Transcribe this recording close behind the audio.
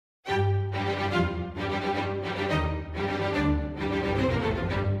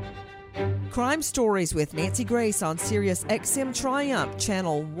Crime Stories with Nancy Grace on Sirius XM Triumph,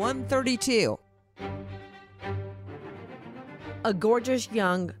 Channel 132. A gorgeous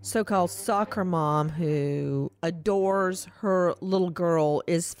young so-called soccer mom who adores her little girl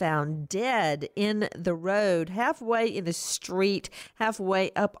is found dead in the road, halfway in the street,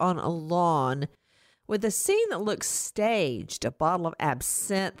 halfway up on a lawn, with a scene that looks staged. A bottle of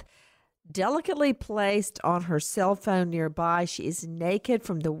absinthe delicately placed on her cell phone nearby. She is naked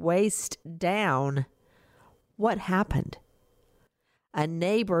from the waist down. What happened? A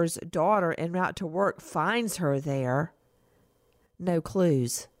neighbor's daughter en route to work finds her there. No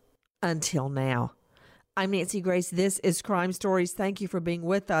clues until now. I'm Nancy Grace. This is Crime Stories. Thank you for being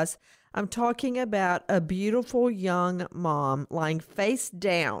with us. I'm talking about a beautiful young mom lying face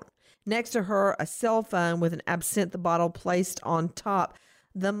down. Next to her, a cell phone with an absinthe bottle placed on top.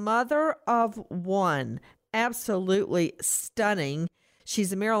 The mother of one, absolutely stunning.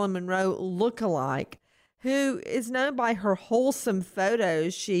 She's a Marilyn Monroe lookalike who is known by her wholesome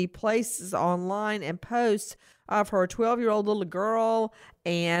photos she places online and posts of her 12-year-old little girl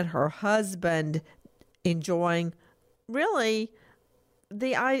and her husband enjoying really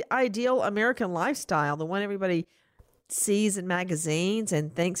the ideal American lifestyle, the one everybody sees in magazines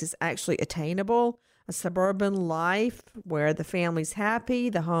and thinks is actually attainable. A suburban life where the family's happy,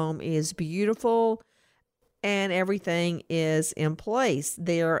 the home is beautiful, and everything is in place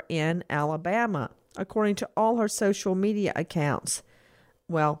there in Alabama, according to all her social media accounts.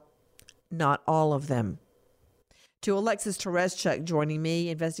 Well, not all of them. To Alexis Tereszcuk joining me,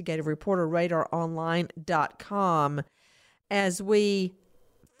 investigative reporter, RadarOnline.com, as we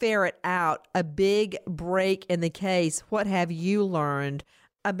ferret out a big break in the case. What have you learned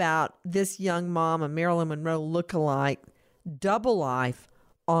about this young mom, a Marilyn Monroe lookalike, double life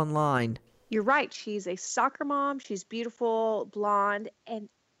online? You're right. She's a soccer mom. She's beautiful, blonde, and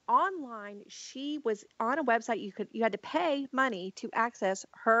online she was on a website. You had to pay money to access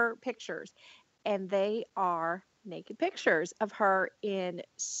her pictures, and they are naked pictures of her in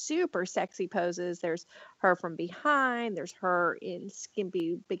super sexy poses. There's her from behind, there's her in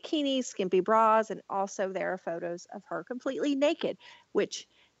skimpy bikinis, skimpy bras, and also there are photos of her completely naked, which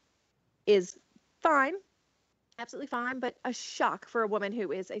is fine, absolutely fine, but a shock for a woman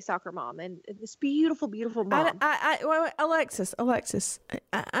who is a soccer mom and this beautiful, beautiful mom. Alexis,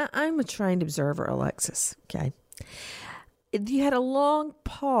 I'm a trained observer, Alexis, okay? You had a long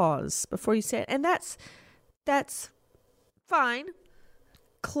pause before you said, and that's fine.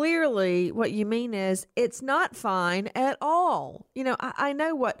 Clearly, what you mean is it's not fine at all. You know, I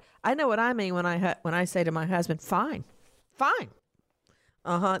know what I mean when I say to my husband, fine.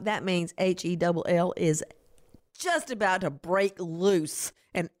 That means HELL is just about to break loose,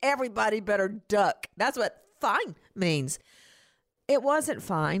 and everybody better duck. That's what fine means. It wasn't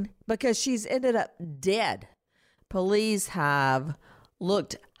fine because she's ended up dead. Police have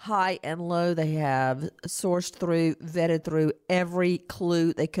looked high and low. They have vetted through every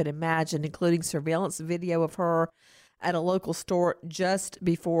clue they could imagine, including surveillance video of her at a local store just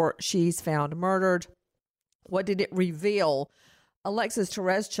before she's found murdered. What did it reveal? Alexis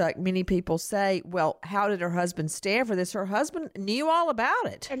Tereszcuk, many people say, well, how did her husband stand for this? Her husband knew all about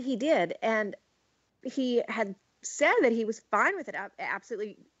it. And he did. And he had said that he was fine with it.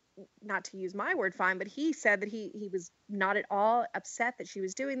 Absolutely, not to use my word fine, but he said that he was not at all upset that she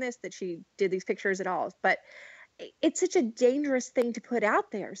was doing this, that she did these pictures at all. But it's such a dangerous thing to put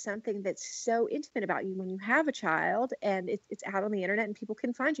out there, something that's so intimate about you when you have a child and it's out on the internet and people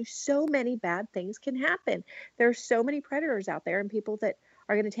can find you. So many bad things can happen. There are so many predators out there and people that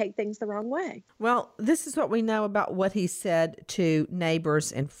are going to take things the wrong way. Well, this is what we know about what he said to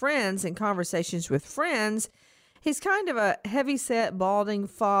neighbors and friends in conversations with friends. He's kind of a heavy-set, balding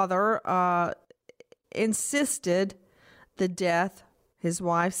father, insisted his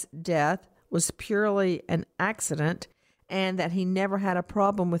wife's death, was purely an accident and that he never had a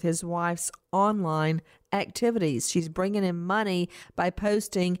problem with his wife's online activities. She's bringing him money by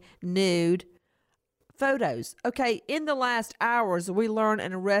posting nude photos. Okay, in the last hours, we learn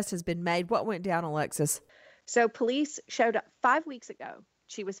an arrest has been made. What went down, Alexis? So police showed up 5 weeks ago.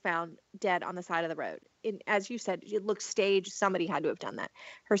 She was found dead on the side of the road. As you said, it looked staged. Somebody had to have done that.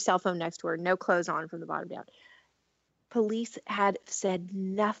 Her cell phone next to her, no clothes on from the bottom down. Police had said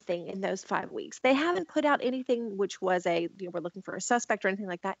nothing in those 5 weeks. They haven't put out anything which was we're looking for a suspect or anything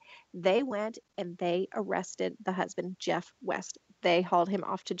like that. They went and they arrested the husband, Jeff West. They hauled him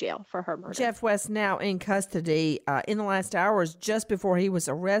off to jail for her murder. Jeff West now in custody. In the last hours, just before he was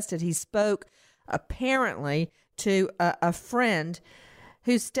arrested, he spoke apparently to a friend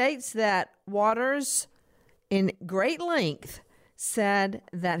who states that Waters, in great length, said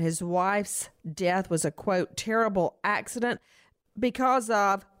that his wife's death was a, quote, terrible accident because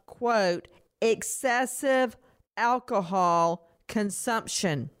of, quote, excessive alcohol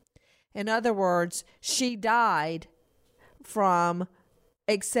consumption. In other words, she died from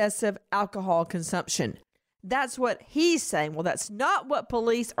excessive alcohol consumption. That's what he's saying. Well, that's not what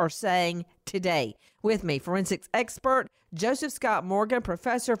police are saying today. With me, forensics expert Joseph Scott Morgan,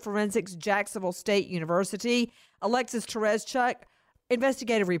 professor of forensics, Jacksonville State University, Alexis Tereszchuk,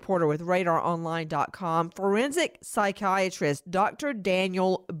 investigative reporter with RadarOnline.com, forensic psychiatrist Dr.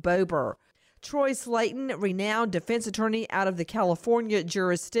 Daniel Bober, Troy Slayton, renowned defense attorney out of the California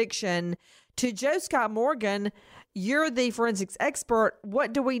jurisdiction. To Joe Scott Morgan, you're the forensics expert.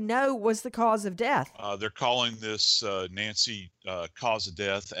 What do we know was the cause of death? They're calling this, Nancy, cause of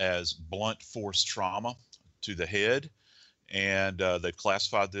death as blunt force trauma to the head. And they've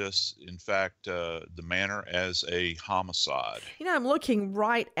classified this, in fact, the manner as a homicide. You know, I'm looking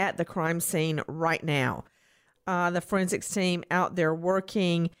right at the crime scene right now. The forensics team out there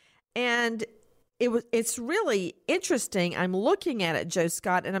working. And it's really interesting. I'm looking at it, Joe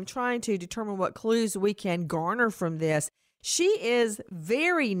Scott, and I'm trying to determine what clues we can garner from this. She is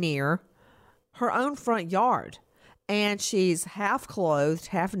very near her own front yard, and she's half clothed,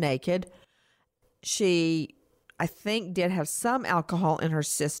 half naked. She, I think, did have some alcohol in her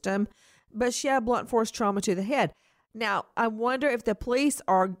system, but she had blunt force trauma to the head. Now, I wonder if the police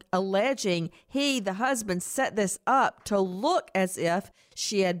are alleging he, the husband, set this up to look as if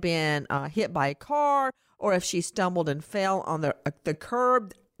she had been hit by a car or if she stumbled and fell on the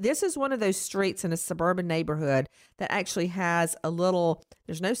curb. This is one of those streets in a suburban neighborhood that actually has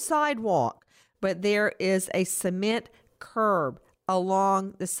there's no sidewalk, but there is a cement curb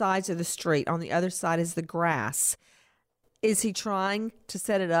along the sides of the street. On the other side is the grass. Is he trying to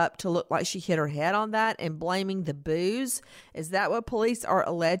set it up to look like she hit her head on that and blaming the booze? Is that what police are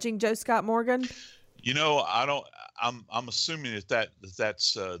alleging, Joe Scott Morgan? You know, I'm assuming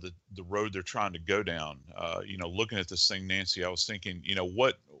that's the road they're trying to go down. Looking at this thing, Nancy, I was thinking,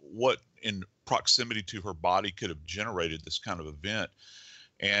 what in proximity to her body could have generated this kind of event?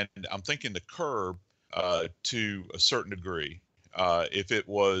 And I'm thinking the curb to a certain degree. If it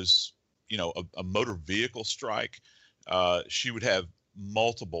was, a motor vehicle strike, she would have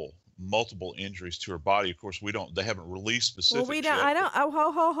multiple injuries to her body. Of course, they haven't released specifics.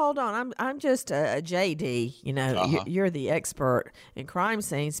 Well, hold on. I'm just a JD, you're the expert in crime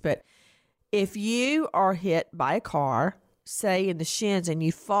scenes. But if you are hit by a car, say in the shins, and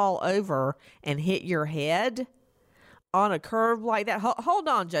you fall over and hit your head on a curve like that, hold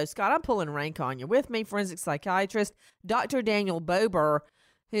on, Joe Scott, I'm pulling rank on you. With me, forensic psychiatrist, Dr. Daniel Bober,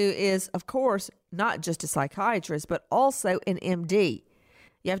 who is, of course, not just a psychiatrist, but also an MD.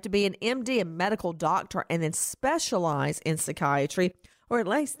 You have to be an MD, a medical doctor, and then specialize in psychiatry, or at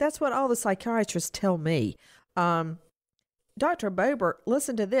least that's what all the psychiatrists tell me. Dr. Bober,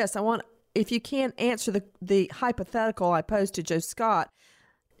 listen to this. If you can, answer the hypothetical I posed to Joe Scott.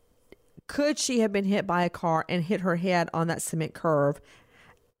 Could she have been hit by a car and hit her head on that cement curve?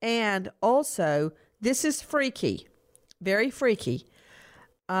 And also, this is freaky, very freaky.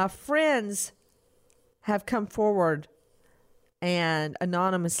 Friends have come forward and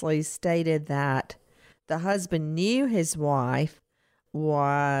anonymously stated that the husband knew his wife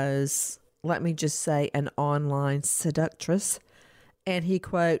was, let me just say, an online seductress. And he,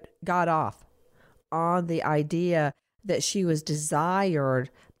 quote, got off on the idea that she was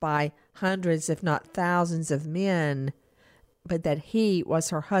desired by hundreds, if not thousands of men, but that he was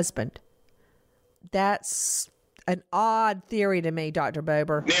her husband. That's an odd theory to me, Dr.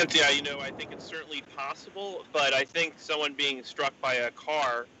 Bober. Nancy, I think it's certainly possible, but I think someone being struck by a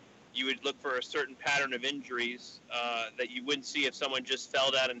car, you would look for a certain pattern of injuries that you wouldn't see if someone just fell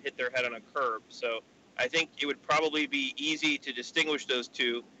down and hit their head on a curb. So I think it would probably be easy to distinguish those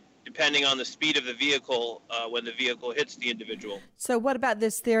two depending on the speed of the vehicle when the vehicle hits the individual. So what about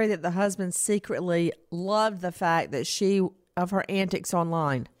this theory that the husband secretly loved the fact that of her antics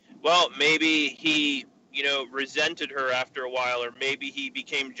online? Well, maybe he resented her after a while, or maybe he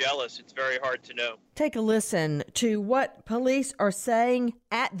became jealous. It's very hard to know. Take a listen to what police are saying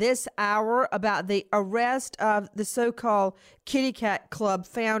at this hour about the arrest of the so-called Kitty Cat Club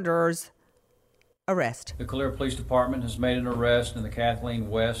founders. Arrest. The Calera Police Department has made an arrest in the Kathleen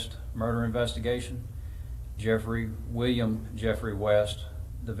West murder investigation. William Jeffrey West,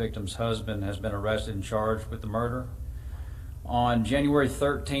 the victim's husband, has been arrested and charged with the murder. On January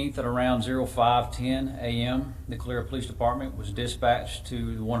 13th at around 05:10 a.m., the Calera Police Department was dispatched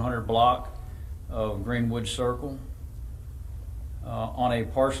to the 100 block of Greenwood Circle on a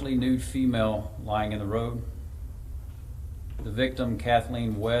partially nude female lying in the road. The victim,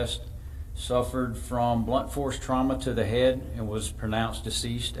 Kathleen West, suffered from blunt force trauma to the head and was pronounced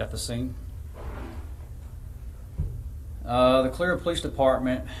deceased at the scene. The Clear Police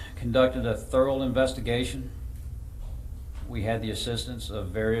Department conducted a thorough investigation. We had the assistance of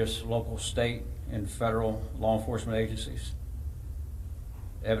various local, state, and federal law enforcement agencies.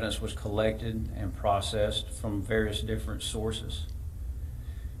 Evidence was collected and processed from various different sources.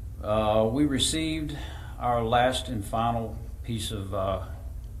 We received our last and final piece of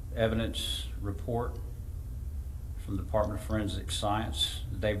evidence report from the Department of Forensic Science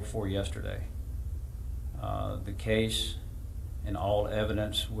the day before yesterday. The case and all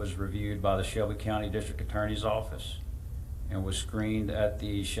evidence was reviewed by the Shelby County District Attorney's Office and was screened at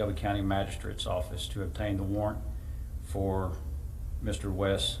the Shelby County Magistrate's Office to obtain the warrant for Mr.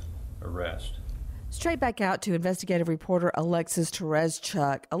 West's arrest. Straight back out to investigative reporter Alexis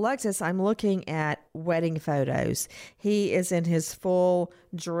Tereszczuk. Alexis, I'm looking at wedding photos. He is in his full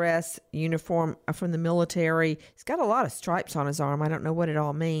dress uniform from the military. He's got a lot of stripes on his arm. I don't know what it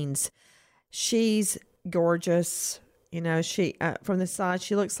all means. She's gorgeous. You know, she from the side,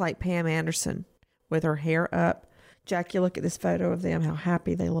 she looks like Pam Anderson with her hair up. Jack, you look at this photo of them, how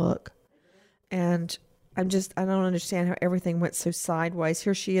happy they look. And I don't understand how everything went so sideways.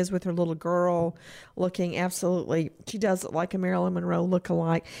 Here she is with her little girl looking absolutely, she does look like a Marilyn Monroe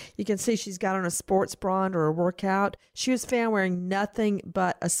lookalike. You can see she's got on a sports bra under her workout. She was found wearing nothing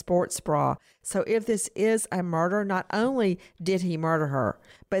but a sports bra. So if this is a murder, not only did he murder her,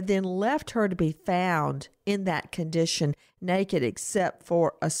 but then left her to be found in that condition, naked except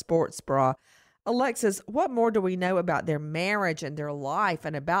for a sports bra. Alexis, what more do we know about their marriage and their life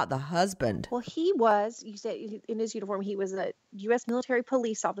and about the husband? Well, he was, you said in his uniform, he was a U.S. military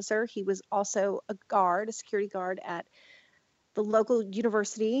police officer. He was also a security guard at the local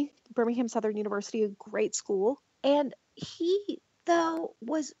university, Birmingham Southern University, a great school. And he, though,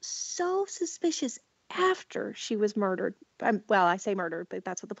 was so suspicious after she was murdered. Well, I say murdered, but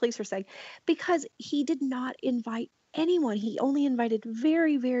that's what the police are saying, because he did not invite anyone. He only invited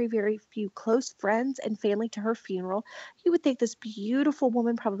very, very, very few close friends and family to her funeral. You would think this beautiful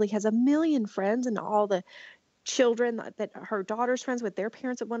woman probably has a million friends, and all the children that her daughter's friends with their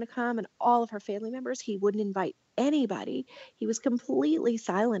parents would want to come, and all of her family members. He wouldn't invite anybody. He was completely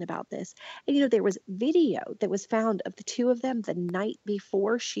silent about this. And there was video that was found of the two of them the night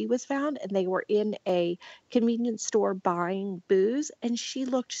before she was found, and they were in a convenience store buying booze, and she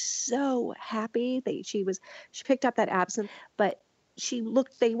looked so happy. She picked up that absinthe, but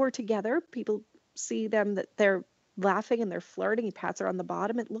they were together. People see them that they're laughing and they're flirting. He pats her on the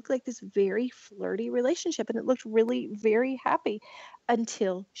bottom. It looked like this very flirty relationship, and it looked really very happy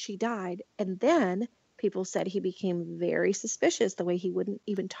until she died. And then people said he became very suspicious, the way he wouldn't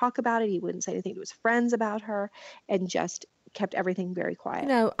even talk about it. He wouldn't say anything to his friends about her, and just kept everything very quiet.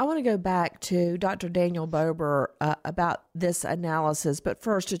 I want to go back to Dr. Daniel Bober about this analysis, but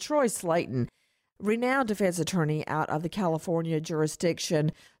first to Troy Slayton, renowned defense attorney out of the California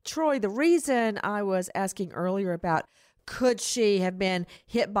jurisdiction. Troy, the reason I was asking earlier about could she have been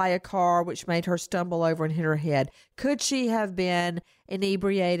hit by a car which made her stumble over and hit her head? Could she have been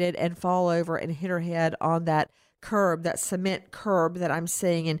inebriated and fall over and hit her head on that curb, that cement curb that I'm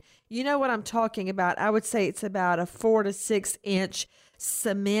seeing? And you know what I'm talking about. I would say it's about a 4 to 6 inch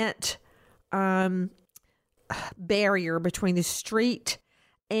cement barrier between the street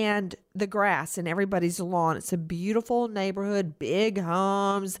and the grass and everybody's lawn. It's a beautiful neighborhood, big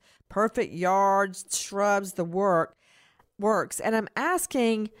homes, perfect yards, shrubs, the works. And I'm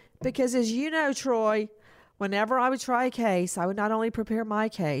asking because, as you know, Troy, whenever I would try a case, I would not only prepare my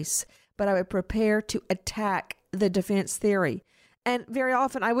case, but I would prepare to attack the defense theory. And very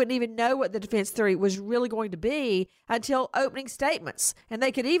often I wouldn't even know what the defense theory was really going to be until opening statements. And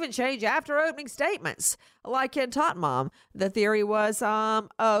they could even change after opening statements. Like in Tottenham, the theory was,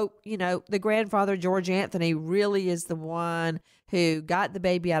 the grandfather, George Anthony, really is the one who got the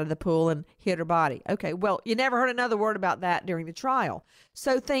baby out of the pool and hit her body. Okay, well, you never heard another word about that during the trial.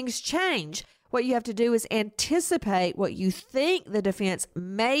 So things change. What you have to do is anticipate what you think the defense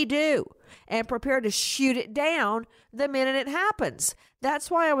may do and prepare to shoot it down the minute it happens. That's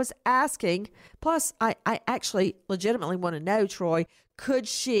why I was asking. Plus, I actually legitimately want to know, Troy, could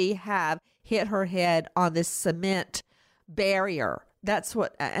she have hit her head on this cement barrier? That's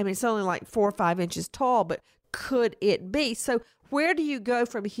what, it's only like 4 or 5 inches tall, but could it be? So where do you go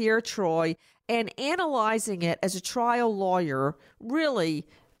from here, Troy? And analyzing it as a trial lawyer really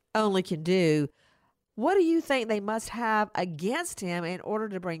only can do, what do you think they must have against him in order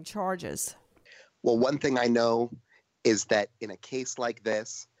to bring charges? Well, one thing I know is that in a case like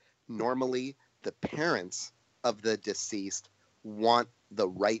this, normally the parents of the deceased want the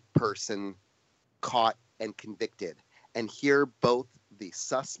right person caught and convicted. And here, both the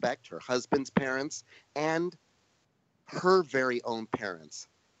suspect, her husband's parents, and her very own parents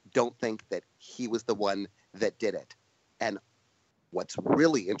don't think that he was the one that did it. And what's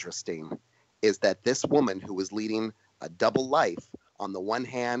really interesting is that this woman who was leading a double life, on the one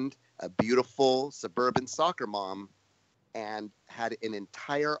hand, a beautiful suburban soccer mom, and had an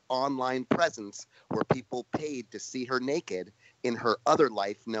entire online presence where people paid to see her naked, in her other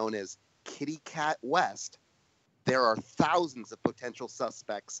life known as Kitty Cat West, there are thousands of potential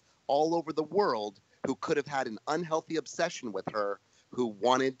suspects all over the world who could have had an unhealthy obsession with her, who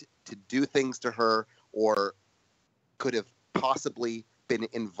wanted to do things to her, or could have possibly been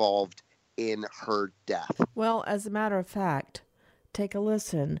involved in her death. Well, as a matter of fact, take a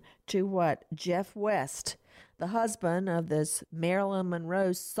listen to what Jeff West, the husband of this Marilyn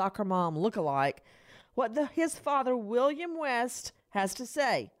Monroe soccer mom lookalike, what his father, William West, has to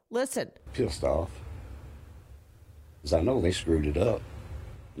say. Listen. Pissed off, because I know they screwed it up,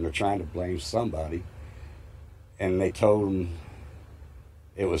 and they're trying to blame somebody, and they told them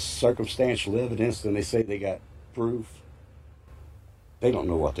it was circumstantial evidence, and they say they got proof. They don't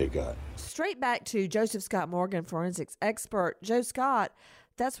know what they got. Straight back to Joseph Scott Morgan, forensics expert. Joe Scott,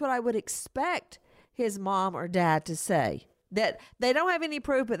 that's what I would expect his mom or dad to say. That they don't have any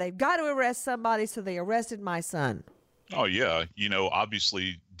proof, but they've got to arrest somebody, so they arrested my son. Oh, yeah.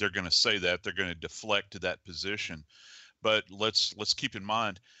 Obviously, they're going to say that. They're going to deflect to that position. But let's keep in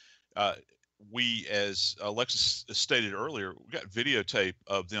mind, we, as Alexis stated earlier, we got videotape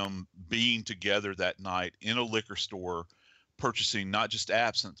of them being together that night in a liquor store, purchasing not just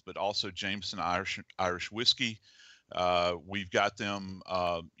absinthe, but also Jameson Irish whiskey. We've got them,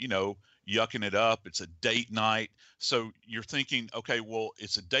 yucking it up. It's a date night. So you're thinking, okay, well,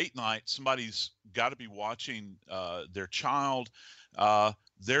 it's a date night. Somebody's got to be watching their child.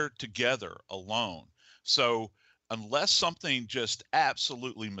 They're together alone. So unless something just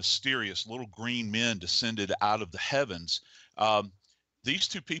absolutely mysterious, little green men descended out of the heavens, these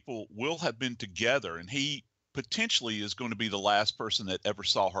two people will have been together, and he potentially is going to be the last person that ever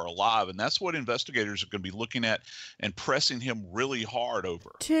saw her alive. And that's what investigators are going to be looking at and pressing him really hard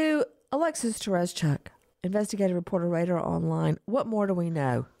over. To Alexis Tereszczuk, investigative reporter, Radar Online, what more do we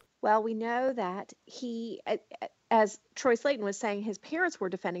know? Well, we know that he, as Troy Slayton was saying, his parents were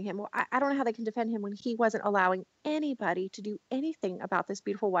defending him. Well, I don't know how they can defend him when he wasn't allowing anybody to do anything about this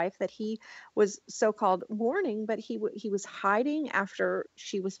beautiful wife that he was so-called mourning, but he was hiding after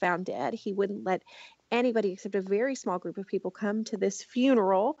she was found dead. He wouldn't let anybody except a very small group of people come to this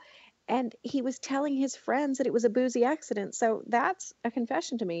funeral. And he was telling his friends that it was a boozy accident. So that's a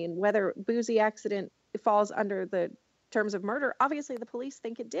confession to me. And whether boozy accident falls under the terms of murder, obviously the police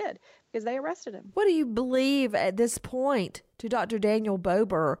think it did because they arrested him. What do you believe at this point, to Dr. Daniel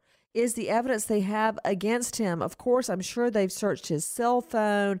Bober, is the evidence they have against him? Of course, I'm sure they've searched his cell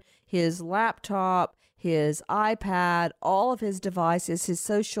phone, his laptop, his iPad, all of his devices, his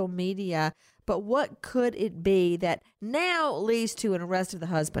social media. But what could it be that now leads to an arrest of the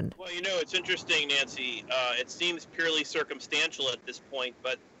husband? Well, it's interesting, Nancy. It seems purely circumstantial at this point,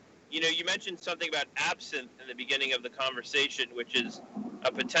 but you mentioned something about absinthe in the beginning of the conversation, which is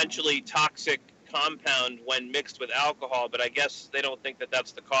a potentially toxic compound when mixed with alcohol, but I guess they don't think that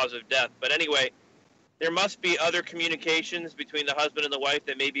that's the cause of death. But anyway, there must be other communications between the husband and the wife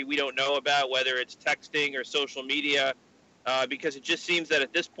that maybe we don't know about, whether it's texting or social media, because it just seems that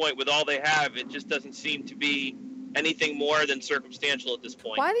at this point, with all they have, it just doesn't seem to be anything more than circumstantial at this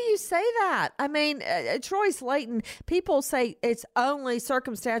point. Why do you say that? I mean, Troy Slayton, people say it's only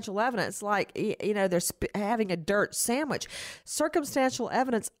circumstantial evidence, like, they're having a dirt sandwich. Circumstantial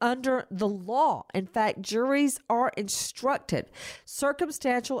evidence under the law. In fact, juries are instructed.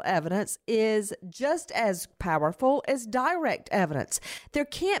 Circumstantial evidence is just as powerful as direct evidence. There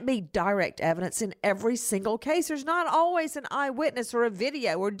can't be direct evidence in every single case. There's not always an eyewitness or a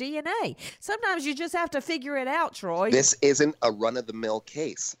video or DNA. Sometimes you just have to figure it out, Troy. This isn't a run-of-the-mill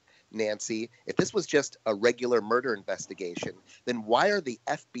case, Nancy. If this was just a regular murder investigation, then why are the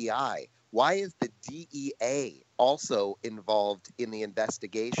FBI, why is the DEA also involved in the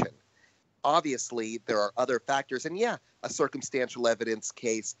investigation? Obviously, there are other factors, and yeah, a circumstantial evidence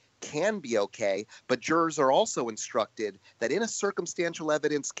case can be okay, but jurors are also instructed that in a circumstantial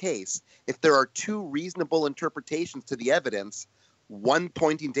evidence case, if there are two reasonable interpretations to the evidence, one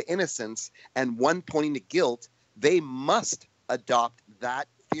pointing to innocence and one pointing to guilt, they must adopt that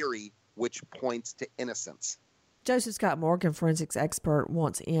theory which points to innocence. Joseph Scott Morgan, forensics expert,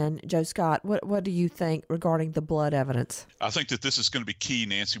 wants in. Joe Scott, what do you think regarding the blood evidence? I think that this is going to be key,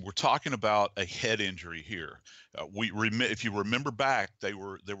 Nancy. We're talking about a head injury here. If you remember back, they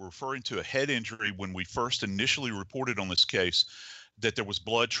were referring to a head injury when we first initially reported on this case, that there was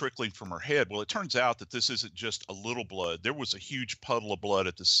blood trickling from her head. Well, it turns out that this isn't just a little blood. There was a huge puddle of blood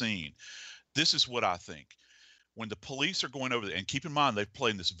at the scene. This is what I think. When the police are going over there, and keep in mind, they're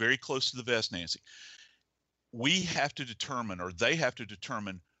playing this very close to the vest, Nancy, we have to determine, or they have to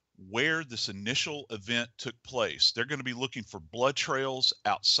determine, where this initial event took place. They're going to be looking for blood trails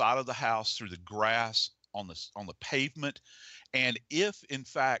outside of the house, through the grass, on the pavement. And if, in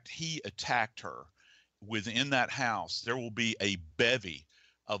fact, he attacked her within that house, there will be a bevy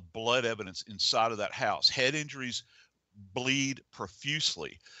of blood evidence inside of that house. Head injuries bleed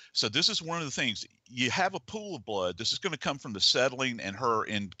profusely. So this is one of the things. You have a pool of blood. This is going to come from the settling and her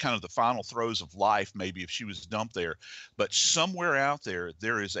in kind of the final throes of life, maybe, if she was dumped there. But somewhere out there,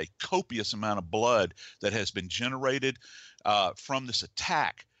 there is a copious amount of blood that has been generated from this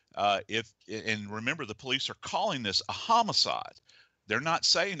attack. And remember, the police are calling this a homicide. They're not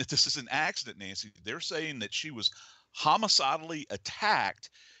saying that this is an accident, Nancy. They're saying that she was homicidally attacked.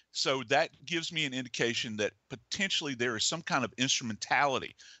 So that gives me an indication that potentially there is some kind of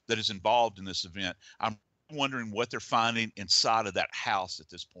instrumentality that is involved in this event. I'm wondering what they're finding inside of that house at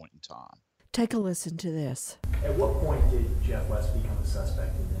this point in time. Take a listen to this. At what point did Jeff West become a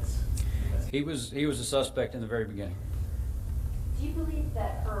suspect in this? He was a suspect in the very beginning. Do you believe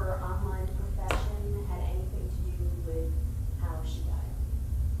that her online profession had anything to do with how she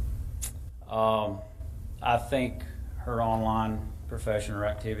died? I think her online profession or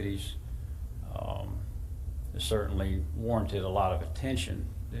activities certainly warranted a lot of attention.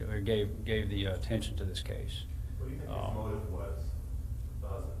 It gave the attention to this case. What do you think his motive was?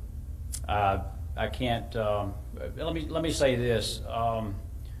 I can't. Let me say this.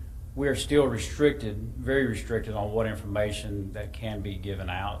 We are still restricted, very restricted, on what information that can be given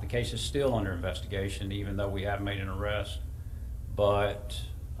out. The case is still under investigation, even though we have made an arrest. But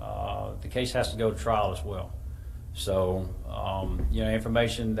the case has to go to trial as well. So,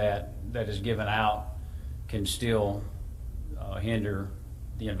 information that is given out can still hinder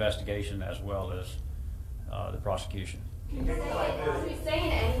the investigation as well as the prosecution. Can you say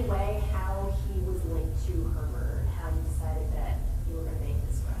in any way how he was linked to her murder and how you decided that you were going to make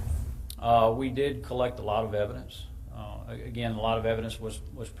this arrest? We did collect a lot of evidence. Again, a lot of evidence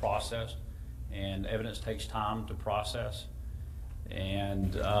was processed, and evidence takes time to process.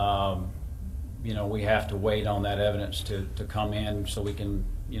 And we have to wait on that evidence to come in so we can,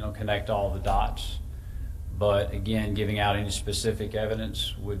 connect all the dots. But again, giving out any specific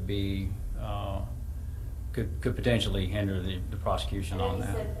evidence would be, could potentially hinder the prosecution on that.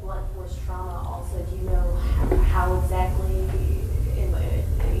 You said blunt force trauma also. Do you know how exactly,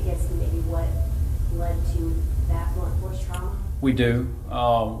 I guess maybe what led to that blunt force trauma? We do.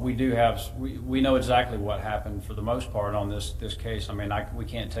 We know exactly what happened for the most part on this case. I mean, we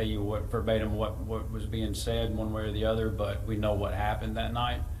can't tell you verbatim what was being said one way or the other, but we know what happened that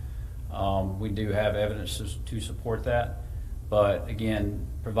night. We do have evidence to support that, but again,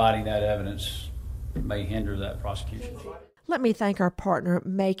 providing that evidence may hinder that prosecution. Let me thank our partner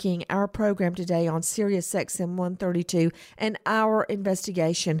making our program today on Sirius XM 132 and our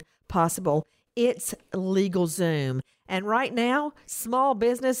investigation possible. It's LegalZoom. And right now, small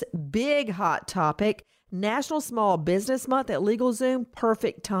business, big hot topic, National Small Business Month at LegalZoom,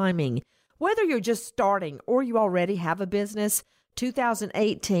 perfect timing. Whether you're just starting or you already have a business,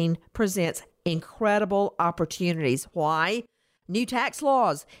 2018 presents incredible opportunities. Why? New tax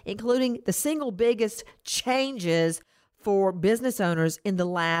laws, including the single biggest changes for business owners in the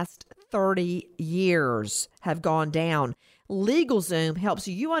last 30 years, have gone down. LegalZoom helps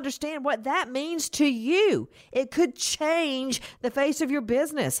you understand what that means to you. It could change the face of your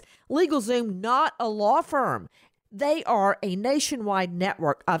business. LegalZoom, not a law firm. They are a nationwide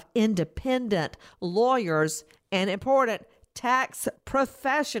network of independent lawyers and important tax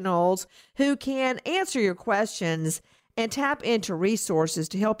professionals who can answer your questions and tap into resources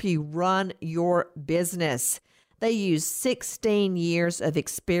to help you run your business. They use 16 years of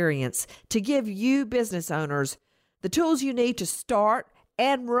experience to give you business owners the tools you need to start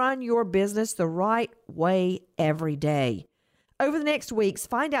and run your business the right way every day. Over the next weeks,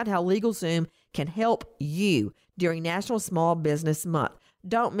 find out how LegalZoom can help you during National Small Business Month.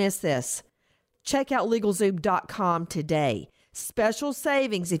 Don't miss this. Check out LegalZoom.com today. Special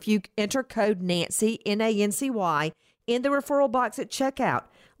savings if you enter code Nancy, Nancy, in the referral box at checkout.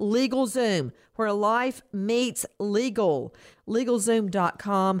 LegalZoom, where life meets legal.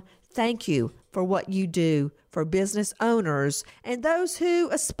 LegalZoom.com. Thank you for what you do for business owners and those who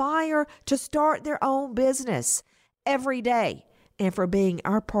aspire to start their own business every day, and for being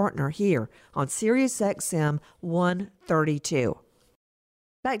our partner here on SiriusXM 132.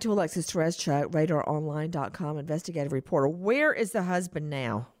 Back to Alexis Tereszcuk, RadarOnline.com investigative reporter. Where is the husband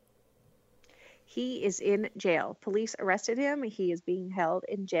now? He is in jail. Police arrested him. He is being held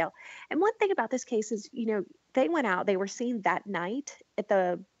in jail. And one thing about this case is, they went out. They were seen that night at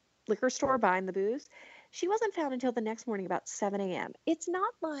the liquor store buying the booze. She wasn't found until the next morning about 7 a.m. It's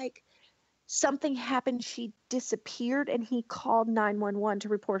not like something happened, she disappeared, and he called 911 to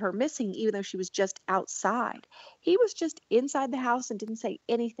report her missing, even though she was just outside. He was just inside the house and didn't say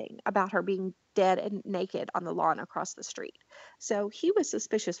anything about her being dead and naked on the lawn across the street. So he was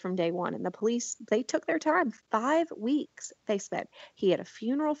suspicious from day one, and the police, they took their time. 5 weeks they spent. He had a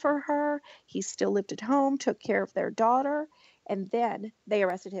funeral for her. He still lived at home, took care of their daughter. And then they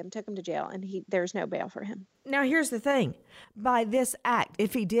arrested him, took him to jail, and there's no bail for him. Now, here's the thing. By this act,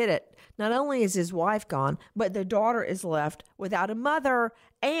 if he did it, not only is his wife gone, but the daughter is left without a mother,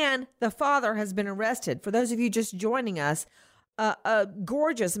 and the father has been arrested. For those of you just joining us, a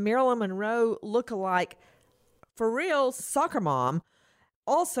gorgeous Marilyn Monroe lookalike, for real, soccer mom,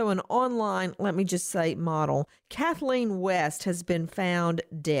 also an online, let me just say, model, Kathleen West, has been found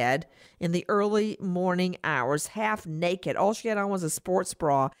dead in the early morning hours, half naked. All she had on was a sports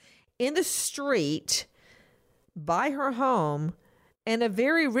bra in the street by her home in a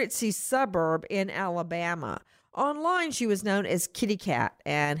very ritzy suburb in Alabama. Online, she was known as Kitty Cat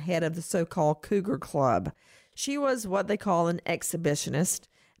and head of the so-called Cougar Club. She was what they call an exhibitionist.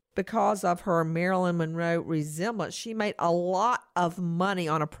 Because of her Marilyn Monroe resemblance, she made a lot of money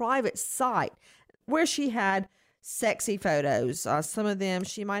on a private site where she had sexy photos. Some of them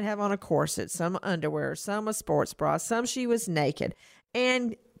she might have on a corset, some underwear, some a sports bra, some she was naked.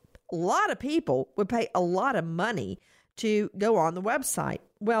 And a lot of people would pay a lot of money to go on the website.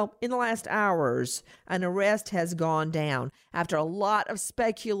 Well, in the last hours, an arrest has gone down after a lot of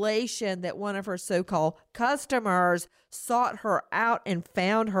speculation that one of her so-called customers sought her out and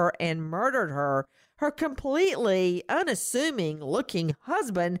found her and murdered her. Her completely unassuming looking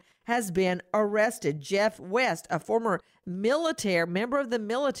husband has been arrested. Jeff West, a former military member of the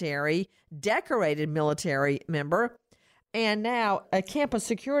military, decorated military member, and now a campus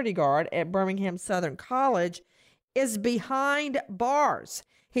security guard at Birmingham Southern College, is behind bars.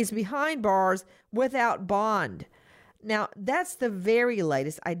 He's behind bars without bond. Now, that's the very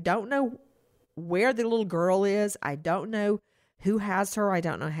latest. I don't know where the little girl is. I don't know who has her. I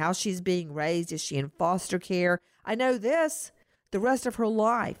don't know how she's being raised. Is she in foster care? I know this. The rest of her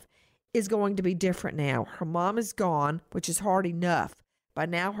life is going to be different now. Her mom is gone, which is hard enough. By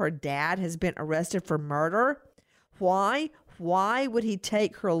now, her dad has been arrested for murder. Why? Why would he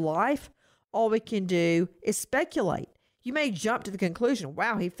take her life? All we can do is speculate. You may jump to the conclusion,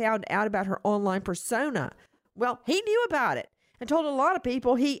 wow, he found out about her online persona. Well, he knew about it and told a lot of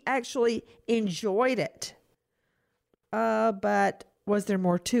people he actually enjoyed it. But was there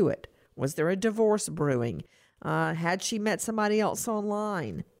more to it? Was there a divorce brewing? Had she met somebody else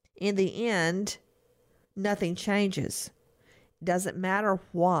online? In the end, nothing changes. It doesn't matter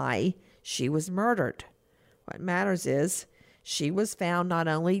why she was murdered. What matters is she was found not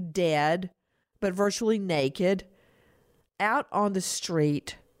only dead, but virtually naked, out on the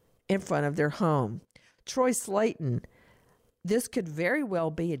street in front of their home. Troy Slayton, this could very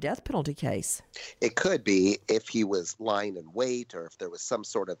well be a death penalty case. It could be if he was lying in wait or if there was some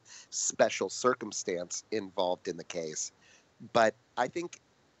sort of special circumstance involved in the case. But I think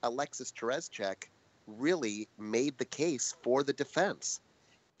Alexis Tereszcuk really made the case for the defense.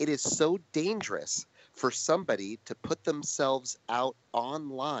 It is so dangerous for somebody to put themselves out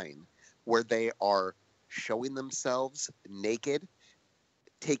online where they are showing themselves naked,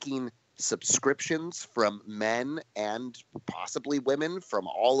 taking subscriptions from men and possibly women from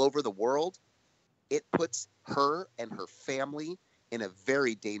all over the world. It puts her and her family in a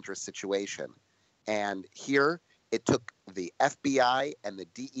very dangerous situation. And here it took the FBI and the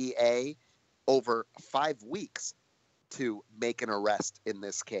DEA over 5 weeks to make an arrest in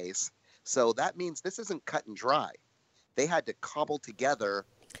this case. So that means this isn't cut and dry. They had to cobble together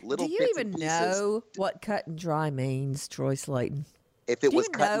little bits bits and and pieces. Do you even know what cut and dry means, Troy Slayton? If it Do was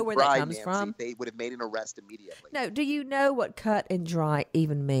you cut know and where dry, that comes Nancy, from? they would have made an arrest immediately. No, do you know what cut and dry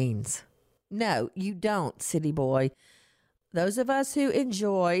even means? No, you don't, city boy. Those of us who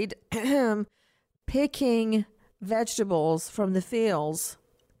enjoyed picking vegetables from the fields,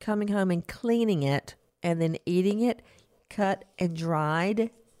 coming home and cleaning it, and then eating it, cut and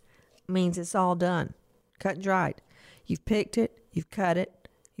dried, means it's all done. Cut and dried. You've picked it, you've cut it,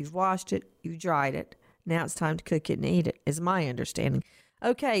 you've washed it, you've dried it. Now it's time to cook it and eat it, is my understanding.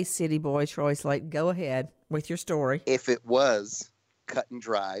 Okay, city boy Troy Slate, go ahead with your story. If it was cut and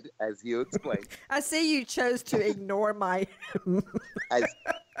dried, as you explained. I see you chose to ignore my...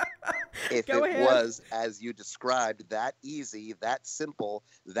 If Go it ahead. was, as you described, that easy, that simple,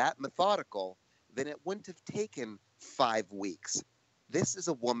 that methodical, then it wouldn't have taken 5 weeks. This is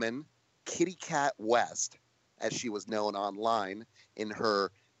a woman, Kitty Cat West, as she was known online in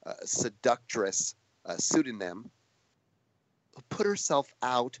her seductress pseudonym, who put herself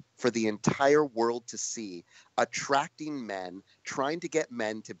out for the entire world to see, attracting men, trying to get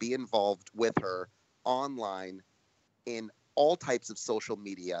men to be involved with her online in all types of social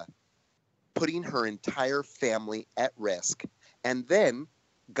media, putting her entire family at risk, and then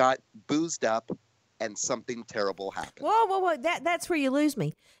got boozed up and something terrible happened. Whoa. That's where you lose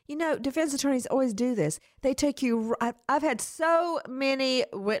me. You know, defense attorneys always do this. They take you... I've had so many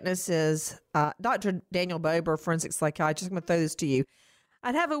witnesses. Dr. Daniel Bober, forensic psychiatrist, I'm going to throw this to you.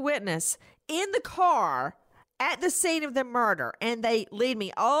 I'd have a witness in the car at the scene of the murder, and they lead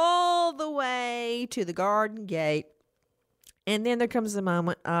me all the way to the garden gate. And then there comes the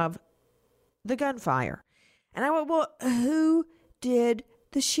moment of the gunfire. And I went, well, who did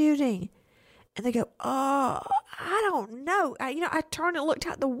the shooting? And they go, oh, I don't know. I turned and looked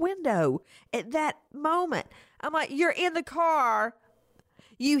out the window at that moment. I'm like, you're in the car.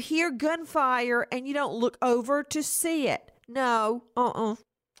 You hear gunfire and you don't look over to see it. No,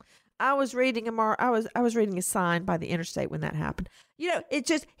 I was reading I was reading a sign by the interstate when that happened. It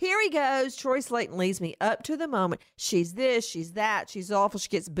just, here he goes. Troy Slayton leads me up to the moment. She's this, she's that, she's awful. She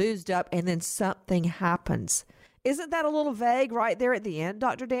gets boozed up, and then something happens. Isn't that a little vague right there at the end,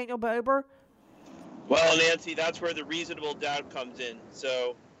 Dr. Daniel Bober? Well, Nancy, that's where the reasonable doubt comes in.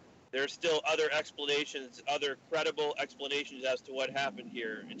 So there's still other explanations, other credible explanations as to what happened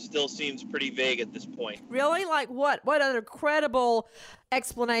here. It still seems pretty vague at this point. Really? Like what? What other credible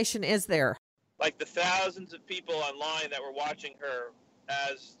explanation is there? Like the thousands of people online that were watching her,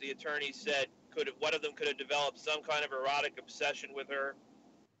 as the attorney said, one of them could have developed some kind of erotic obsession with her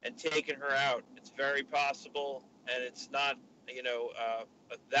and taken her out. It's very possible, and it's not,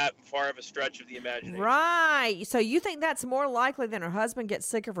 that far of a stretch of the imagination. Right. So you think that's more likely than her husband gets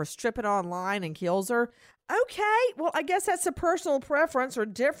sick of her stripping online and kills her? Okay. Well, I guess that's a personal preference or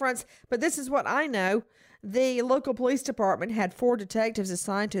difference, but this is what I know. The local police department had 4 detectives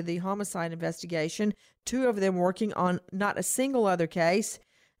assigned to the homicide investigation, 2 of them working on not a single other case.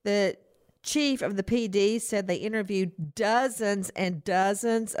 The chief of the PD said they interviewed dozens and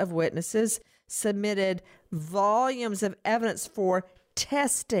dozens of witnesses, submitted volumes of evidence for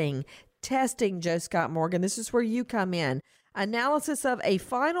testing, Joe Scott Morgan. This is where you come in. Analysis of a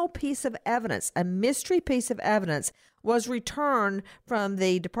final piece of evidence, a mystery piece of evidence, was returned from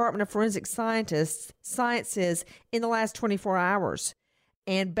the Department of Forensic Sciences in the last 24 hours.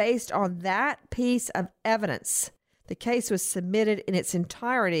 And based on that piece of evidence, the case was submitted in its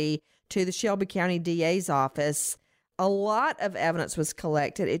entirety to the Shelby County DA's office. A lot of evidence was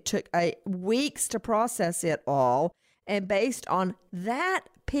collected. It took weeks to process it all. And based on that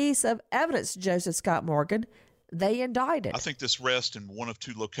piece of evidence, Joseph Scott Morgan, they indicted. I think this rests in one of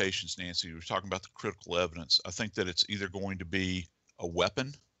 2 locations, Nancy. We were talking about the critical evidence. I think that it's either going to be a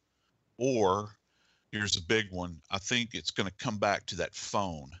weapon, or here's a big one. I think it's going to come back to that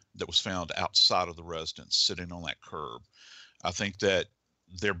phone that was found outside of the residence, sitting on that curb. I think that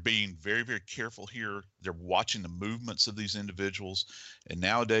they're being very, very careful here. They're watching the movements of these individuals. And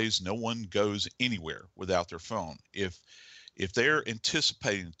nowadays, no one goes anywhere without their phone. If they're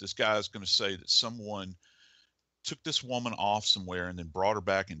anticipating that this guy is going to say that someone took this woman off somewhere and then brought her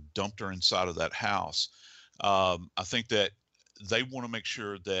back and dumped her inside of that house, I think that they want to make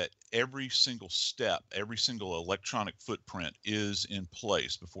sure that every single step, every single electronic footprint is in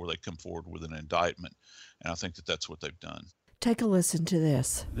place before they come forward with an indictment. And I think that that's what they've done. Take a listen to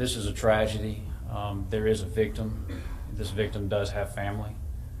this. This is a tragedy. There is a victim. This victim does have family.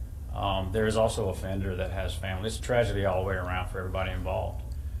 There is also a offender that has family. It's a tragedy all the way around for everybody involved.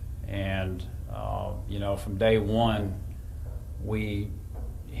 And, from day one, we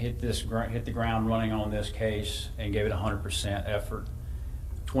hit the ground running on this case and gave it 100% effort.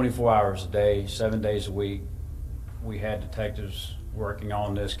 24 hours a day, 7 days a week. We had detectives working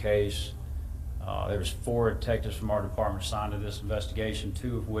on this case. There was 4 detectives from our department assigned to this investigation,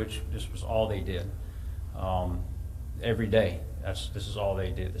 2 of which this was all they did. Every day, this is all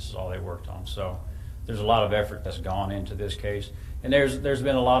they did. This is all they worked on. So there's a lot of effort that's gone into this case, and there's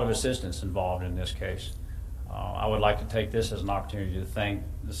been a lot of assistance involved in this case. I would like to take this as an opportunity to thank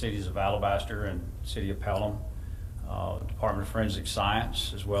the cities of Alabaster and City of Pelham, Department of Forensic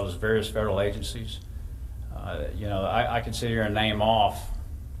Science, as well as various federal agencies. I could sit here and name off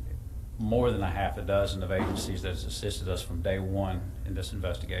more than a half a dozen of agencies that's assisted us from day one in this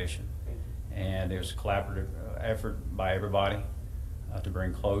investigation. And it was a collaborative effort by everybody to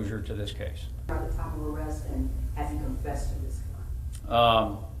bring closure to this case. At the time of arrest, and has he confessed to this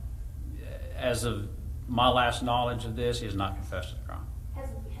crime? As of my last knowledge of this, he has not confessed to the crime. Has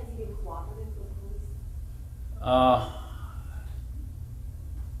he been cooperative with police?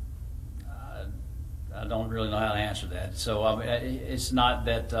 I don't really know how to answer that. So it's not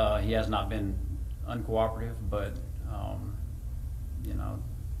that he has not been uncooperative, but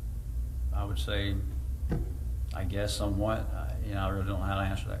I would say, I guess somewhat. I really don't know how to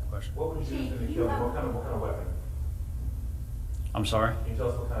answer that question. What would you use in the killing? What kind of weapon? I'm sorry? Can you tell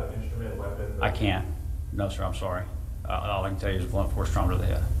us what kind of instrument, weapon? I can't. No, sir, I'm sorry. All I can tell you is blunt force trauma to the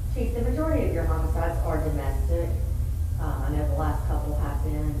head. Chief, the majority of your homicides are domestic. I know the last couple have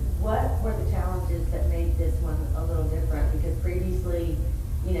been. What were the challenges that made this one a little different? Because previously,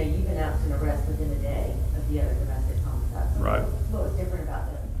 you've announced an arrest within a day of the other domestic homicides. So Right. What was different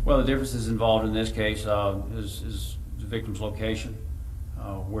about this? Well, the differences involved in this case is the victim's location,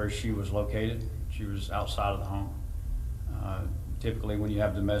 where she was located. She was outside of the home. Typically, when you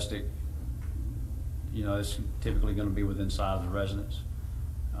have domestic, it's typically going to be within sight of the residence.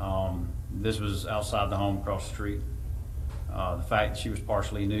 This was outside the home, across the street. The fact that she was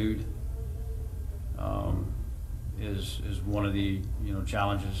partially nude is one of the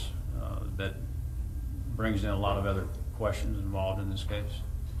challenges that brings in a lot of other questions involved in this case.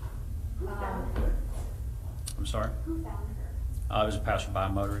 Who found her? I'm sorry? Who found her? It was a passerby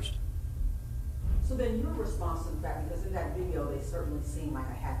motorist. So then your response to the fact, because in that video they certainly seem like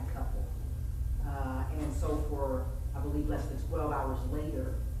a happy couple, and so for I believe less than 12 hours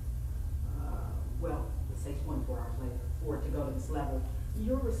later, let's say 24 hours later, for it to go to this level,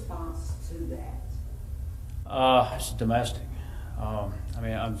 your response to that? It's domestic.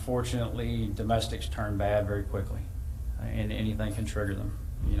 Unfortunately, domestics turn bad very quickly, and anything can trigger them.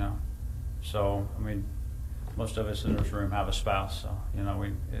 So most of us in this room have a spouse, so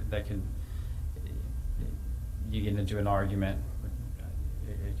you get into an argument,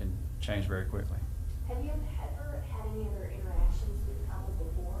 it can change very quickly. Have you ever had any other interactions with the couple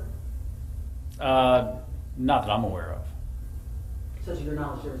before? Not that I'm aware of. So to your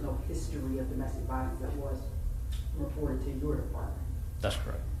knowledge, there was no history of domestic violence that was reported to your department? That's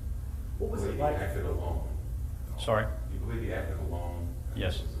correct. What was it He like? acted alone. Sorry? You believe he acted alone?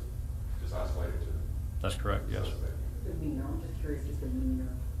 Yes. Just isolated to That's correct, yes. suspect? Demeanor, I'm just curious, just demeanor.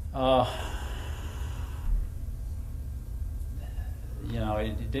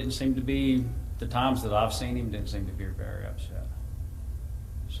 It didn't seem to be, the times that I've seen him, didn't seem to be very upset.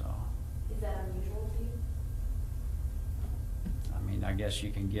 So, Is that unusual to you? I guess you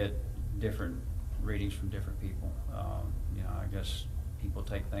can get different readings from different people. I guess people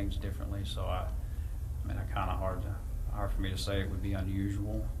take things differently, so kind of hard for me to say it would be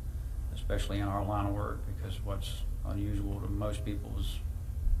unusual, especially in our line of work, because what's unusual to most people is,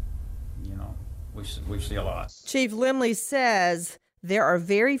 we see a lot. Chief Limley says there are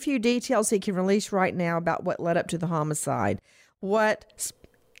very few details he can release right now about what led up to the homicide. What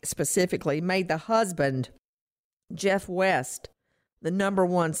specifically made the husband, Jeff West, the number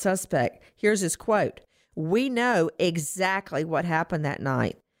one suspect. Here's his quote. "We know exactly what happened that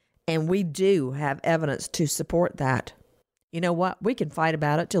night, and we do have evidence to support that. You know what? We can fight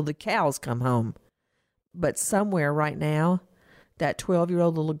about it till the cows come home. But somewhere right now, that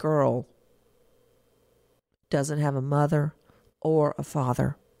 12-year-old little girl doesn't have a mother or a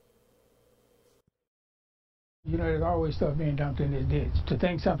father." There's always stuff being dumped in this ditch. To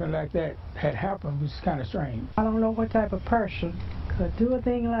think something like that had happened was kind of strange. I don't know what type of person could do a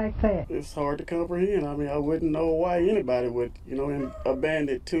thing like that. It's hard to comprehend. I wouldn't know why anybody would,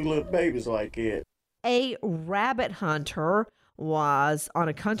 abandon two little babies like that. A rabbit hunter was on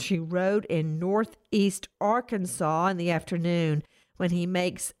a country road in northeast Arkansas in the afternoon when he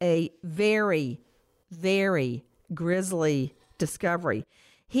makes a very, very grisly discovery.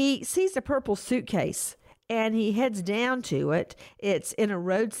 He sees a purple suitcase and he heads down to it. It's in a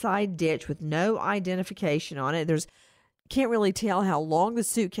roadside ditch with no identification on it. Can't really tell how long the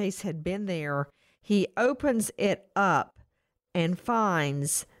suitcase had been there. He opens it up and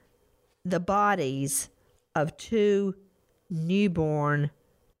finds the bodies of two newborn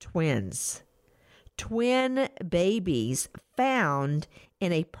twins. Twin babies found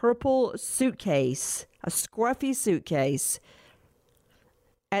in a purple suitcase, a scruffy suitcase,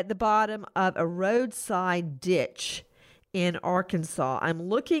 at the bottom of a roadside ditch in Arkansas. I'm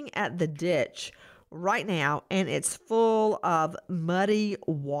looking at the ditch right now, and it's full of muddy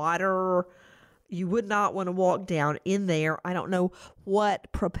water. You would not want to walk down in there. I don't know what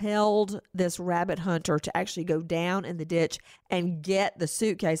propelled this rabbit hunter to actually go down in the ditch and get the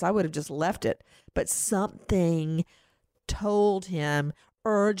suitcase. I would have just left it. But something told him,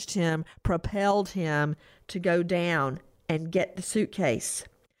 urged him, propelled him to go down and get the suitcase.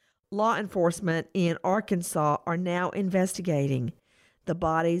 Law enforcement in Arkansas are now investigating the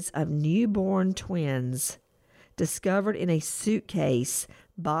bodies of newborn twins discovered in a suitcase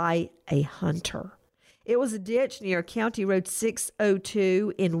by a hunter. It was a ditch near County Road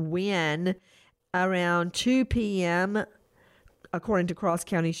 602 in Wynne around 2 p.m., according to Cross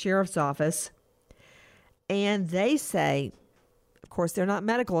County Sheriff's Office. And they say, of course, they're not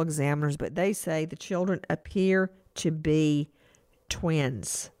medical examiners, but they say the children appear to be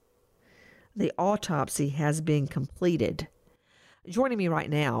twins. The autopsy has been completed. Joining me right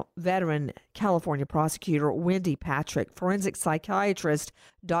now, veteran California prosecutor Wendy Patrick, forensic psychiatrist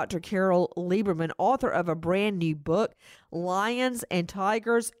Dr. Carol Lieberman, author of a brand new book, Lions and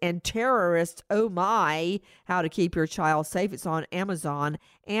Tigers and Terrorists, Oh My, How to Keep Your Child Safe. It's on Amazon.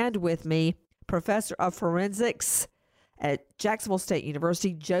 And with me, professor of forensics at Jacksonville State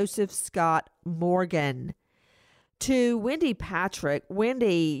University, Joseph Scott Morgan. To Wendy Patrick,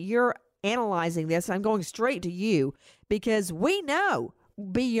 Wendy, you're analyzing this. I'm going straight to you because we know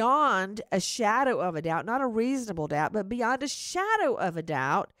beyond a shadow of a doubt, not a reasonable doubt, but beyond a shadow of a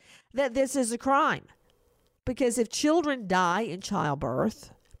doubt that this is a crime. Because if children die in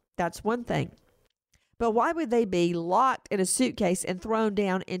childbirth, that's one thing. But why would they be locked in a suitcase and thrown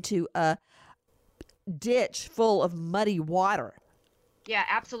down into a ditch full of muddy water? Yeah,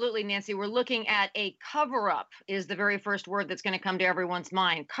 absolutely, Nancy. We're looking at a cover-up is the very first word that's going to come to everyone's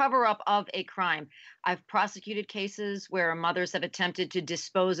mind. Cover-up of a crime. I've prosecuted cases where mothers have attempted to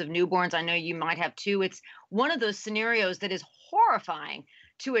dispose of newborns. I know you might have too. It's one of those scenarios that is horrifying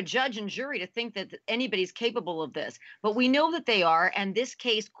to a judge and jury to think that anybody's capable of this. But we know that they are, and this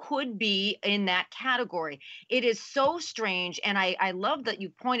case could be in that category. It is so strange, and I love that you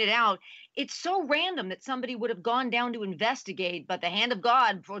pointed out it's so random that somebody would have gone down to investigate, but the hand of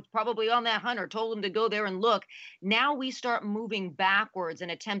God was probably on that hunter, told him to go there and look. Now we start moving backwards and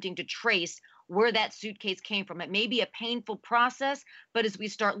attempting to trace where that suitcase came from. It may be a painful process, but as we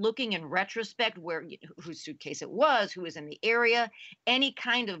start looking in retrospect whose suitcase it was, who was in the area, any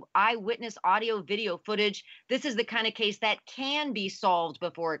kind of eyewitness audio, video footage, this is the kind of case that can be solved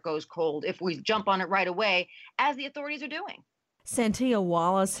before it goes cold if we jump on it right away, as the authorities are doing. Santia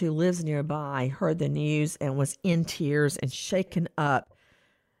Wallace, who lives nearby, heard the news and was in tears and shaken up.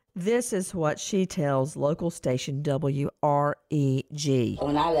 This is what she tells local station WREG.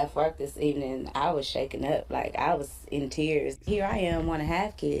 When I left work this evening, I was shaken up. Like, I was in tears. Here I am, want to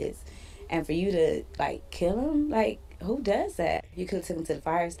have kids. And for you to, kill them? Who does that? You could have took them to the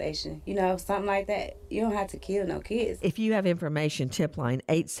fire station, something like that. You don't have to kill no kids. If you have information, tip line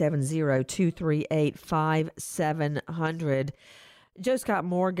 870-238-5700. Joe Scott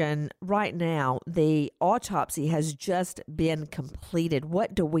Morgan, right now, the autopsy has just been completed.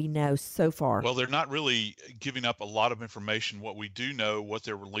 What do we know so far? Well, they're not really giving up a lot of information. What we do know, what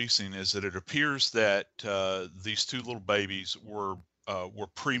they're releasing, is that it appears that these two little babies were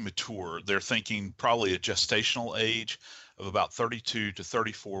premature. They're thinking probably a gestational age of about 32 to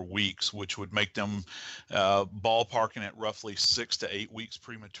 34 weeks, which would make them ballparking at roughly 6 to 8 weeks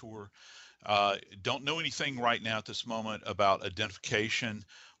premature. Don't know anything right now at this moment about identification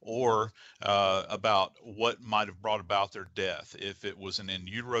or about what might have brought about their death, if it was an in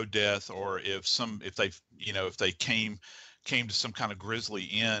utero death or if they came to some kind of grisly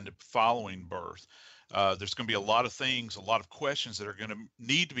end following birth. There's going to be a lot of things, a lot of questions that are going to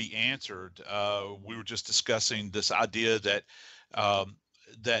need to be answered. We were just discussing this idea that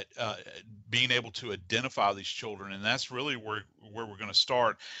being able to identify these children, and that's really where we're going to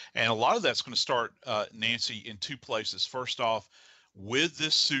start. And a lot of that's going to start, Nancy, in two places. First off, with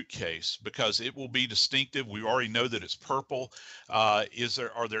this suitcase, because it will be distinctive. We already know that it's purple. Are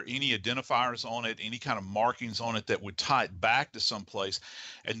there any identifiers on it, any kind of markings on it that would tie it back to someplace?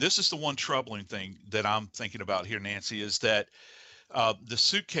 And this is the one troubling thing that I'm thinking about here, Nancy, is that the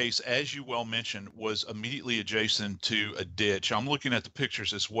suitcase, as you well mentioned, was immediately adjacent to a ditch. I'm looking at the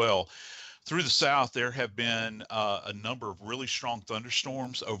pictures as well. Through the South, there have been a number of really strong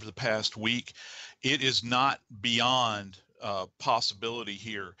thunderstorms over the past week. It is not beyond possibility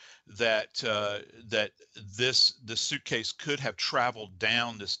here that this suitcase could have traveled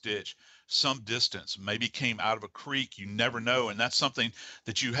down this ditch some distance, maybe came out of a creek. You never know. And that's something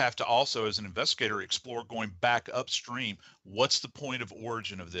that you have to also, as an investigator, explore going back upstream. What's the point of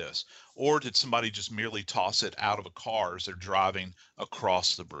origin of this? Or did somebody just merely toss it out of a car as they're driving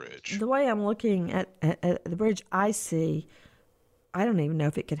across the bridge? The way I'm looking at the bridge, I don't even know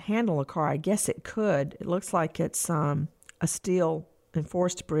if it could handle a car. I guess it could. It looks like it's a steel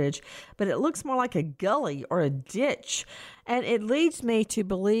enforced bridge, but it looks more like a gully or a ditch. And it leads me to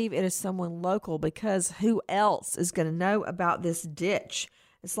believe it is someone local, because who else is going to know about this ditch?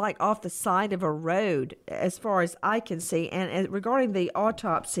 It's like off the side of a road, as far as I can see. And regarding the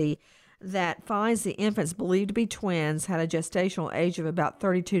autopsy that finds the infants believed to be twins had a gestational age of about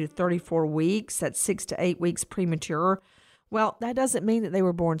 32 to 34 weeks, that's 6 to 8 weeks premature. Well, that doesn't mean that they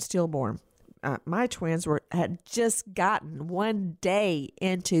were born stillborn. My twins had just gotten 1 day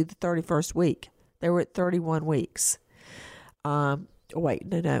into the 31st week. They were at 31 weeks. Wait,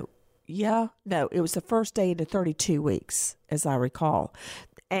 no. Yeah, no, it was the first day into 32 weeks, as I recall.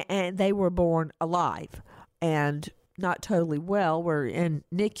 And they were born alive and not totally well. We're in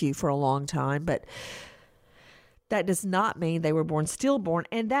NICU for a long time, but that does not mean they were born stillborn.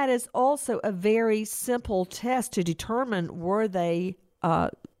 And that is also a very simple test to determine, were they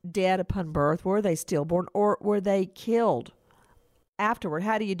dead upon birth, were they stillborn, or were they killed afterward?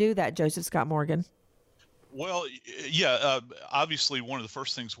 How do you do that, Joseph Scott Morgan? Well, yeah, obviously one of the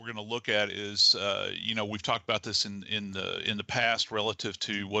first things we're going to look at is, we've talked about this in the past relative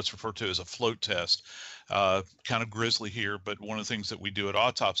to what's referred to as a float test. Kind of grisly here, but one of the things that we do at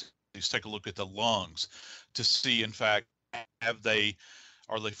autopsy is take a look at the lungs to see, in fact,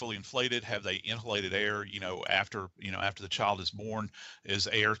 are they fully inflated? Have they inhalated air? After the child is born, is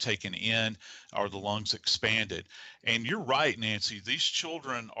air taken in? Are the lungs expanded? And you're right, Nancy. These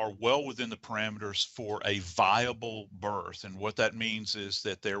children are well within the parameters for a viable birth, and what that means is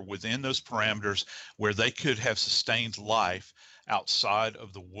that they're within those parameters where they could have sustained life outside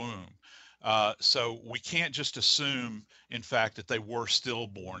of the womb. So we can't just assume, in fact, that they were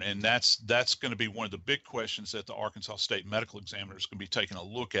stillborn, and that's going to be one of the big questions that the Arkansas State Medical Examiner is going to be taking a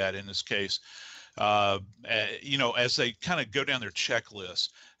look at in this case. As they kind of go down their checklist,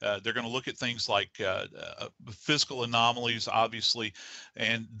 they're going to look at things like physical anomalies, obviously,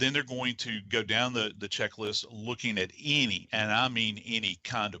 and then they're going to go down the checklist looking at any, and I mean any,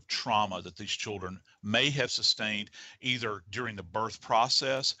 kind of trauma that these children may have sustained either during the birth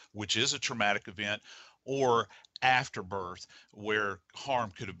process, which is a traumatic event, or after birth, where harm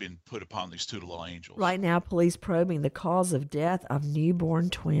could have been put upon these two little angels. Right now, police probing the cause of death of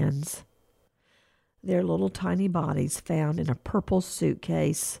newborn twins. Their little tiny bodies found in a purple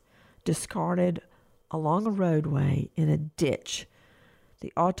suitcase, discarded along a roadway in a ditch.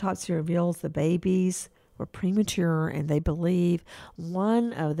 The autopsy reveals the babies were premature, and they believe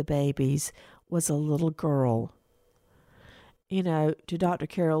one of the babies was a little girl. To Dr.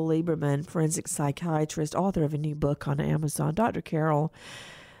 Carol Lieberman, forensic psychiatrist, author of a new book on Amazon, Dr. Carol,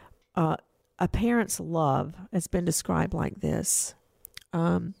 a parent's love has been described like this.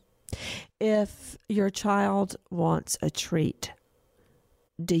 If your child wants a treat,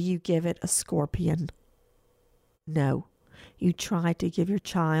 do you give it a scorpion? No. You try to give your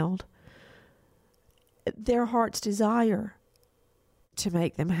child their heart's desire to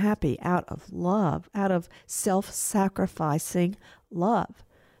make them happy out of love, out of self-sacrificing love,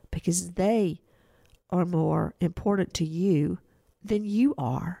 because they are more important to you than you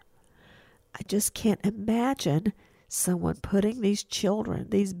are. I just can't imagine someone putting these children,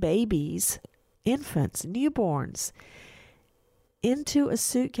 these babies, infants, newborns, into a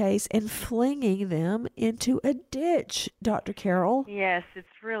suitcase and flinging them into a ditch, Dr. Carol. Yes, it's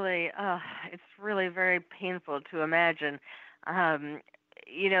really very painful to imagine.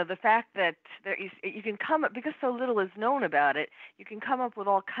 The fact that you can come up, because so little is known about it, you can come up with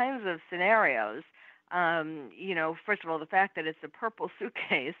all kinds of scenarios. First of all, the fact that it's a purple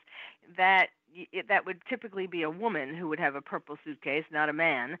suitcase, that would typically be a woman who would have a purple suitcase, not a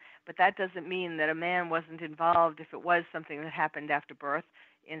man. But that doesn't mean that a man wasn't involved if it was something that happened after birth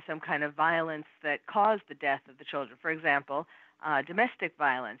in some kind of violence that caused the death of the children. For example, domestic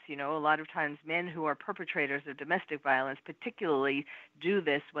violence. A lot of times men who are perpetrators of domestic violence particularly do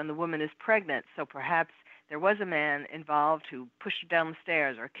this when the woman is pregnant. So perhaps there was a man involved who pushed her down the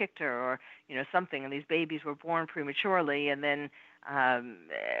stairs or kicked her or, something, and these babies were born prematurely, and then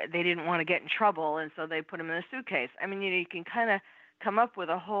they didn't want to get in trouble, and so they put them in a suitcase. I mean, you can kind of come up with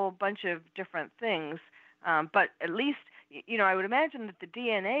a whole bunch of different things, but at least, I would imagine that the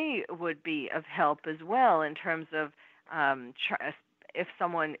DNA would be of help as well in terms of if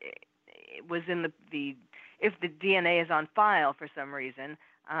someone was in if the DNA is on file for some reason,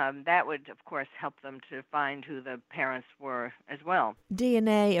 that would, of course, help them to find who the parents were as well.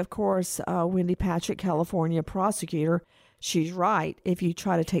 DNA, of course, Wendy Patrick, California prosecutor, she's right. If you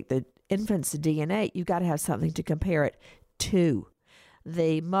try to take the infant's DNA, you've got to have something to compare it to.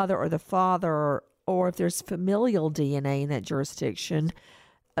 The mother or the father, or if there's familial DNA in that jurisdiction,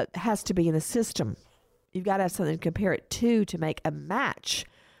 has to be in the system. You've got to have something to compare it to make a match.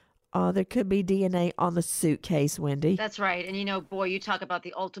 There could be DNA on the suitcase, Wendy. That's right. And, boy, you talk about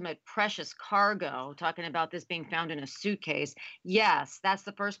the ultimate precious cargo, talking about this being found in a suitcase. Yes, that's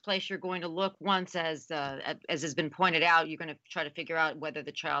the first place you're going to look once, as has been pointed out. You're going to try to figure out whether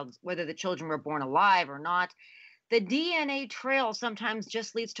the children were born alive or not. The DNA trail sometimes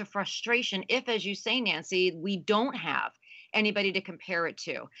just leads to frustration if, as you say, Nancy, we don't have anybody to compare it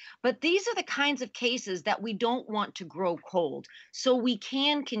to. But these are the kinds of cases that we don't want to grow cold. So we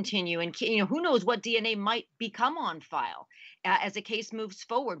can continue, and who knows what DNA might become on file as a case moves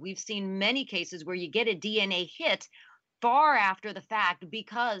forward. We've seen many cases where you get a DNA hit far after the fact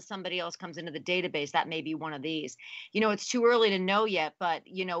because somebody else comes into the database. That may be one of these. It's too early to know yet, but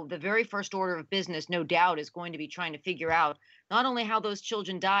the very first order of business, no doubt, is going to be trying to figure out not only how those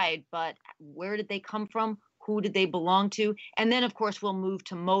children died, but where did they come from? Who did they belong to? And then, of course, we'll move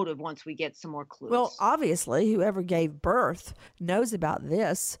to motive once we get some more clues. Well, obviously, whoever gave birth knows about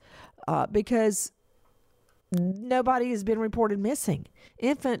this because nobody has been reported missing.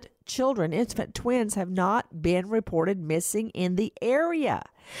 Infant twins have not been reported missing in the area.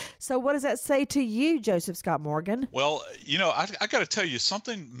 So what does that say to you, Joseph Scott Morgan? Well, I got to tell you,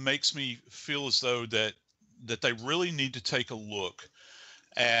 something makes me feel as though that they really need to take a look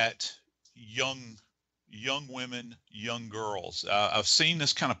at young women, young girls. I've seen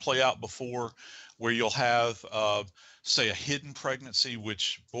this kind of play out before where you'll have, say, a hidden pregnancy,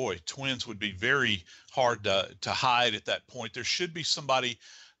 which, boy, twins would be very hard to hide at that point. There should be somebody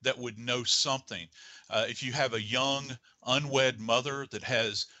that would know something. If you have a young, unwed mother that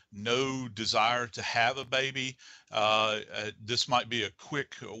has no desire to have a baby, this might be a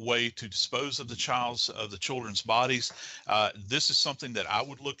quick way to dispose of the children's bodies. This is something that I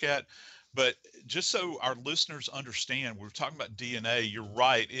would look at. But just so our listeners understand, we're talking about DNA. You're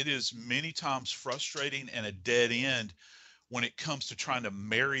right. It is many times frustrating and a dead end when it comes to trying to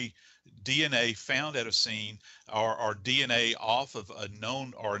marry DNA found at a scene or DNA off of a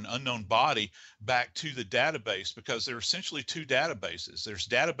known or an unknown body back to the database, because there are essentially two databases. There's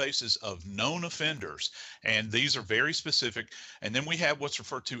databases of known offenders, and these are very specific. And then we have what's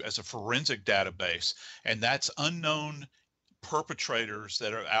referred to as a forensic database, and that's unknown perpetrators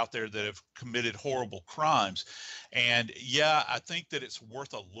that are out there that have committed horrible crimes. And yeah, I think that it's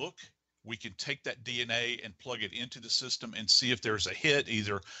worth a look. We can take that DNA and plug it into the system and see if there's a hit,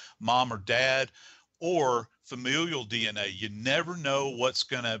 either mom or dad or familial DNA. You never know what's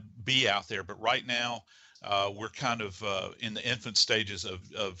going to be out there. But right now, we're kind of in the infant stages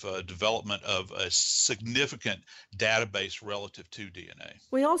of development of a significant database relative to DNA.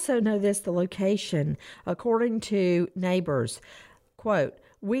 We also know the location. According to neighbors, quote,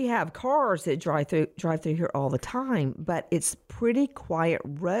 "We have cars that drive through here all the time, but it's pretty quiet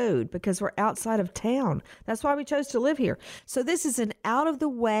road because we're outside of town. That's why we chose to live here." So this is an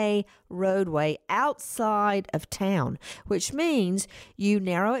out-of-the-way roadway outside of town, which means you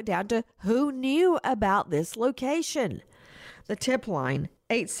narrow it down to who knew about this location. The tip line,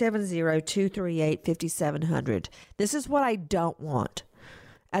 870-238-5700. This is what I don't want.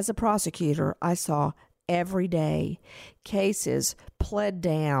 As a prosecutor, I saw every day cases pled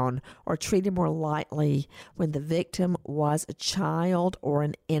down or treated more lightly when the victim was a child or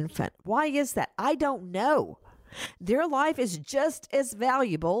an infant. Why is that? I don't know. Their life is just as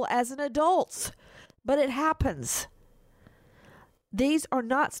valuable as an adult's, but it happens. These are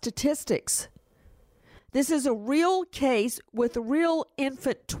not statistics. This is a real case with real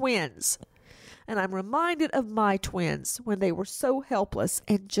infant twins. And I'm reminded of my twins when they were so helpless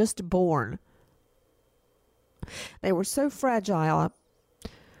and just born. They were so fragile, I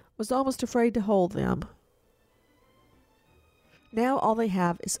was almost afraid to hold them. Now all they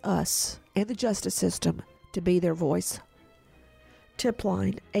have is us and the justice system to be their voice. Tip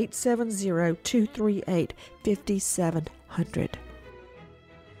line, 870-238-5700.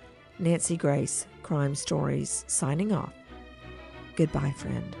 Nancy Grace, Crime Stories, signing off. Goodbye,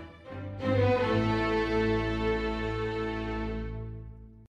 friend.